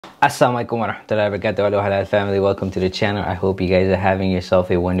Assalamualaikum warahmatullahi wabarakatuh. Hello Halal family, welcome to the channel. I hope you guys are having yourself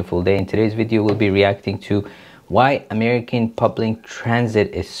a wonderful day. In today's video we'll be reacting to why American public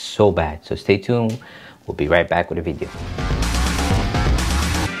transit is so bad. So stay tuned, we'll be right back with a video.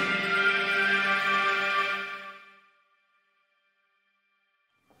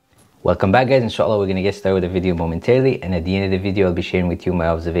 Welcome back guys. Inshallah we're gonna get started with the video momentarily, and at the end of the video I'll be sharing with you my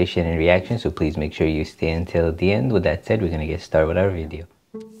observation and reaction, so please make sure you stay until the end. With that said, we're gonna get started with our video.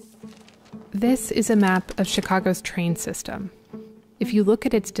 This is a map of Chicago's train system. If you look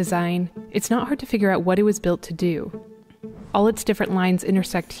at its design, it's not hard to figure out what it was built to do. All its different lines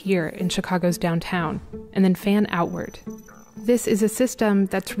intersect here in Chicago's downtown, and then fan outward. This is a system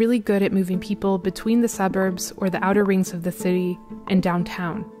that's really good at moving people between the suburbs or the outer rings of the city and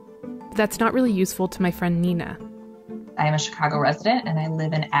downtown. But that's not really useful to my friend Nina. I am a Chicago resident and I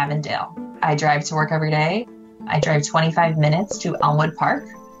live in Avondale. I drive to work every day. I drive 25 minutes to Elmwood Park,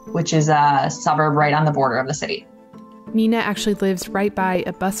 which is a suburb right on the border of the city. Nina actually lives right by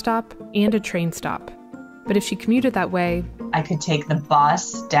a bus stop and a train stop. But if she commuted that way, I could take the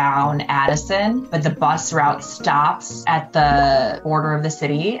bus down Addison, but the bus route stops at the border of the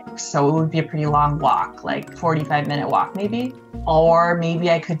city. So it would be a pretty long walk, like 45-minute walk maybe. Or maybe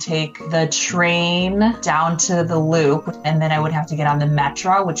I could take the train down to the loop, and then I would have to get on the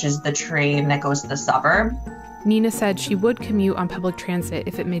metro, which is the train that goes to the suburb. Nina said she would commute on public transit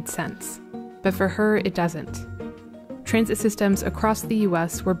if it made sense, but for her, it doesn't. Transit systems across the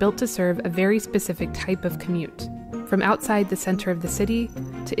US were built to serve a very specific type of commute, from outside the center of the city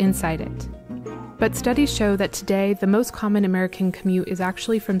to inside it. But studies show that today, the most common American commute is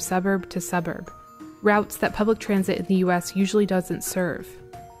actually from suburb to suburb, routes that public transit in the US usually doesn't serve.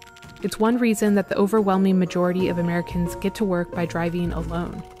 It's one reason that the overwhelming majority of Americans get to work by driving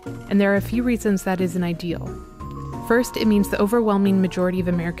alone, and there are a few reasons that isn't ideal. First, it means the overwhelming majority of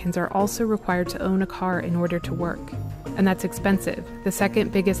Americans are also required to own a car in order to work, and that's expensive, the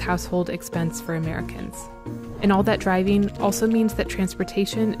second biggest household expense for Americans. And all that driving also means that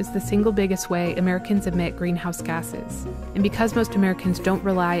transportation is the single biggest way Americans emit greenhouse gases. And because most Americans don't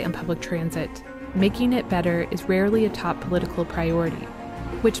rely on public transit, making it better is rarely a top political priority,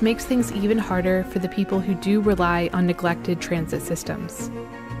 which makes things even harder for the people who do rely on neglected transit systems.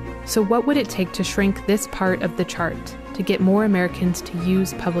 So what would it take to shrink this part of the chart to get more Americans to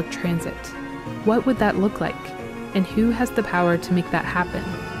use public transit? What would that look like? And who has the power to make that happen?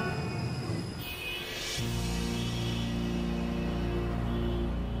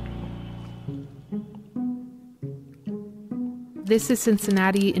 This is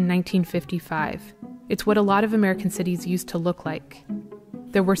Cincinnati in 1955. It's what a lot of American cities used to look like.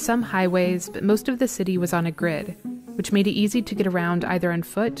 There were some highways, but most of the city was on a grid, which made it easy to get around either on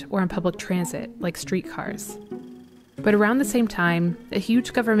foot or on public transit, like streetcars. But around the same time, a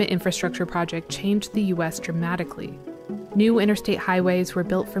huge government infrastructure project changed the US dramatically. New interstate highways were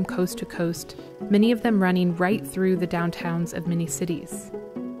built from coast to coast, many of them running right through the downtowns of many cities.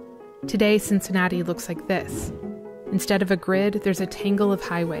 Today, Cincinnati looks like this. Instead of a grid, there's a tangle of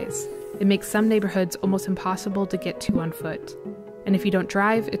highways. It makes some neighborhoods almost impossible to get to on foot. And if you don't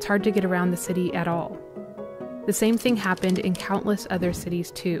drive, it's hard to get around the city at all. The same thing happened in countless other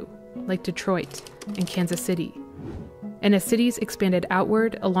cities too, like Detroit and Kansas City. And as cities expanded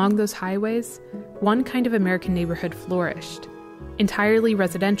outward along those highways, one kind of American neighborhood flourished. Entirely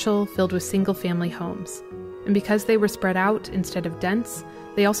residential, filled with single-family homes. And because they were spread out instead of dense,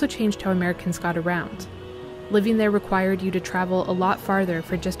 they also changed how Americans got around. Living there required you to travel a lot farther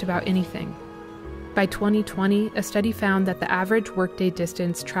for just about anything. By 2020, a study found that the average workday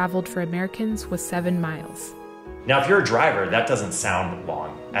distance traveled for Americans was 7 miles. Now, if you're a driver, that doesn't sound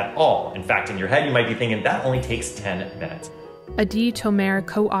long at all. In fact, in your head, you might be thinking that only takes 10 minutes. Adi Tomer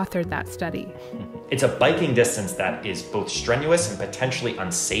co-authored that study. It's a biking distance that is both strenuous and potentially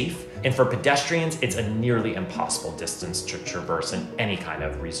unsafe. And for pedestrians, it's a nearly impossible distance to traverse in any kind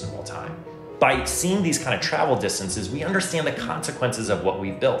of reasonable time. By seeing these kind of travel distances, we understand the consequences of what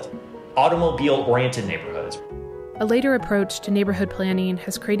we've built. Automobile-oriented neighborhoods. A later approach to neighborhood planning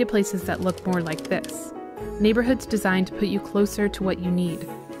has created places that look more like this. Neighborhoods designed to put you closer to what you need,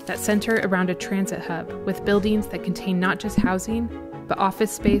 that center around a transit hub with buildings that contain not just housing, but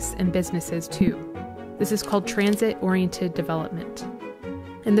office space and businesses too. This is called transit-oriented development.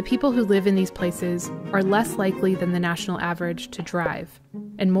 And the people who live in these places are less likely than the national average to drive,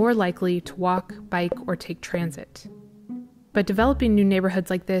 and more likely to walk, bike, or take transit. But developing new neighborhoods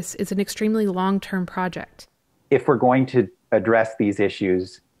like this is an extremely long-term project. If we're going to address these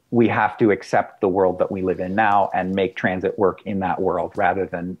issues, we have to accept the world that we live in now and make transit work in that world rather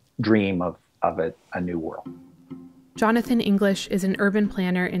than dream of a new world. Jonathan English is an urban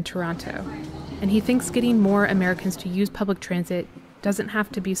planner in Toronto, and he thinks getting more Americans to use public transit doesn't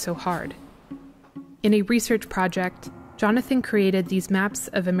have to be so hard. In a research project, Jonathan created these maps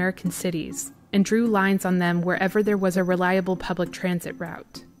of American cities and drew lines on them wherever there was a reliable public transit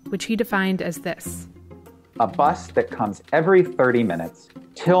route, which he defined as this: a bus that comes every 30 minutes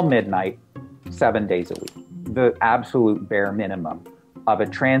till midnight, 7 days a week. The absolute bare minimum of a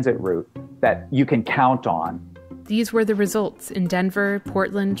transit route that you can count on. These were the results in Denver,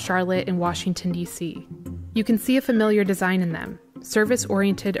 Portland, Charlotte, and Washington, D.C. You can see a familiar design in them,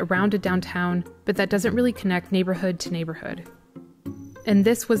 service-oriented around a downtown, but that doesn't really connect neighborhood to neighborhood. And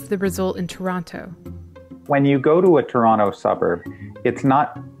this was the result in Toronto. When you go to a Toronto suburb, it's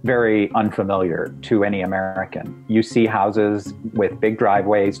not very unfamiliar to any American. You see houses with big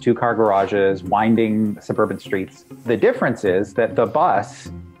driveways, two-car garages, winding suburban streets. The difference is that the bus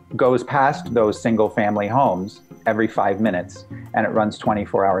goes past those single-family homes every 5 minutes, and it runs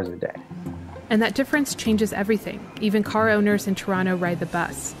 24 hours a day. And that difference changes everything. Even car owners in Toronto ride the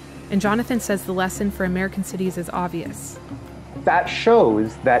bus. And Jonathan says the lesson for American cities is obvious. That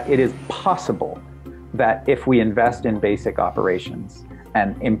shows that it is possible that if we invest in basic operations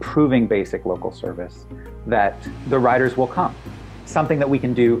and improving basic local service, that the riders will come. Something that we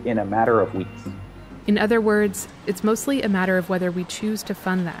can do in a matter of weeks. In other words, it's mostly a matter of whether we choose to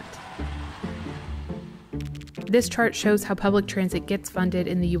fund that. This chart shows how public transit gets funded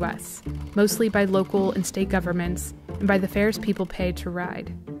in the US, mostly by local and state governments and by the fares people pay to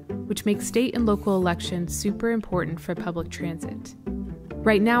ride, which makes state and local elections super important for public transit.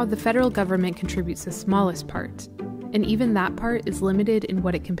 Right now, the federal government contributes the smallest part, and even that part is limited in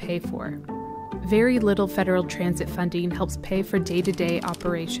what it can pay for. Very little federal transit funding helps pay for day-to-day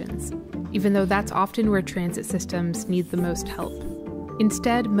operations, even though that's often where transit systems need the most help.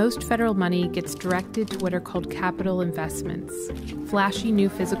 Instead, most federal money gets directed to what are called capital investments, flashy new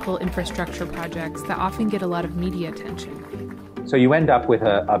physical infrastructure projects that often get a lot of media attention. So you end up with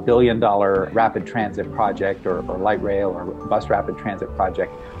a $1 billion rapid transit project or light rail or bus rapid transit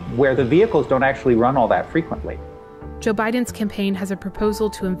project where the vehicles don't actually run all that frequently. Joe Biden's campaign has a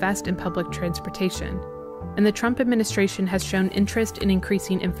proposal to invest in public transportation, and the Trump administration has shown interest in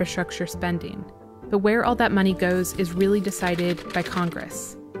increasing infrastructure spending. But where all that money goes is really decided by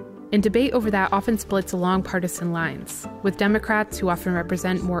Congress. And debate over that often splits along partisan lines, with Democrats, who often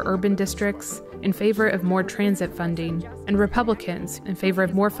represent more urban districts, in favor of more transit funding, and Republicans in favor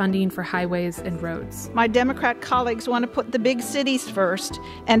of more funding for highways and roads. My Democrat colleagues want to put the big cities first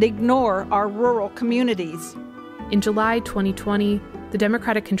and ignore our rural communities. In July 2020, the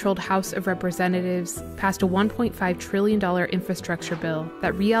Democratic-controlled House of Representatives passed a $1.5 trillion infrastructure bill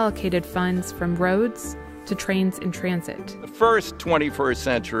that reallocated funds from roads to trains and transit. The first 21st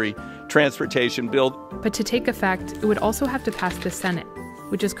century transportation bill. But to take effect, it would also have to pass the Senate,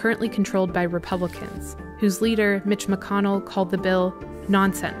 which is currently controlled by Republicans, whose leader, Mitch McConnell, called the bill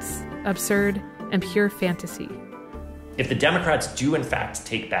nonsense, absurd, and pure fantasy. If the Democrats do in fact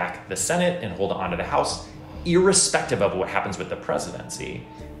take back the Senate and hold on to the House, irrespective of what happens with the presidency,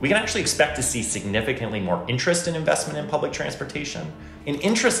 we can actually expect to see significantly more interest in investment in public transportation. And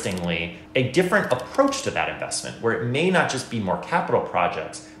interestingly, a different approach to that investment, where it may not just be more capital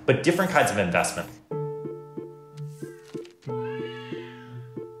projects, but different kinds of investment.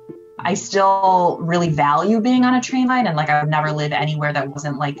 I still really value being on a train line, and I would never live anywhere that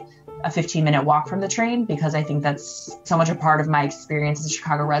wasn't a 15-minute walk from the train, because I think that's so much a part of my experience as a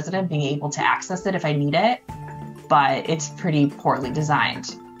Chicago resident, being able to access it if I need it, but it's pretty poorly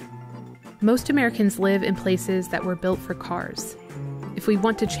designed. Most Americans live in places that were built for cars. If we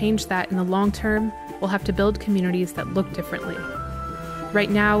want to change that in the long term, we'll have to build communities that look differently. Right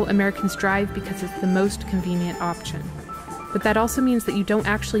now, Americans drive because it's the most convenient option. But that also means that you don't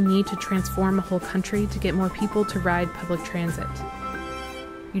actually need to transform a whole country to get more people to ride public transit.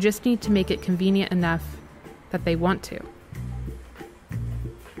 You just need to make it convenient enough that they want to.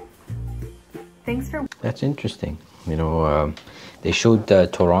 Thanks for... That's interesting. They showed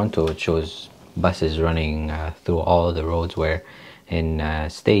Toronto. It shows buses running through all the roads, where in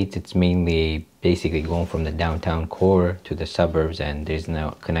States it's mainly basically going from the downtown core to the suburbs, and there's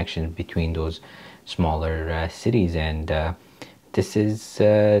no connection between those smaller cities. And this is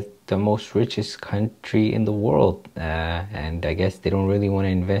the most richest country in the world, and I guess they don't really want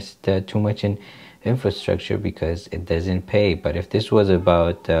to invest too much in infrastructure because it doesn't pay. But if this was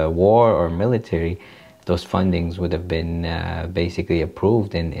about war or military, those fundings would have been basically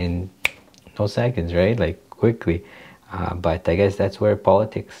approved in no seconds, right? Quickly. But I guess that's where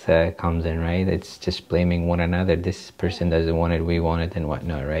politics comes in, right? It's just blaming one another. This person doesn't want it, we want it, and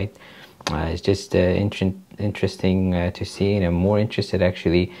whatnot, right? It's just interesting to see, and I'm more interested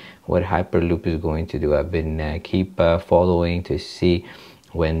actually what Hyperloop is going to do. I've been keep following to see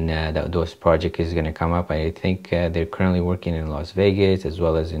when those project is going to come up. I think they're currently working in Las Vegas as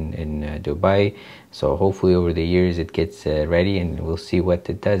well as in Dubai, so hopefully over the years it gets ready, and we'll see what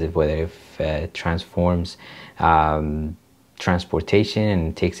it does, if it transforms transportation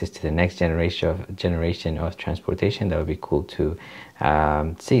and takes us to the next generation of transportation. That would be cool to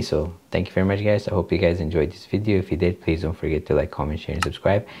see. So thank you very much, guys. I hope you guys enjoyed this video. If you did, please don't forget to like, comment, share, and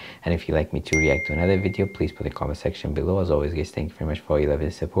subscribe. And if you'd like me to react to another video, please put in the comment section below. As always, guys, thank you very much for all your love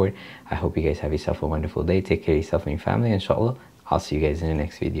and support. I hope you guys have yourself a wonderful day. Take care of yourself and your family. Inshallah, I'll see you guys in the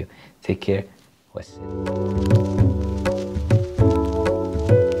next video. Take care. Wassalam.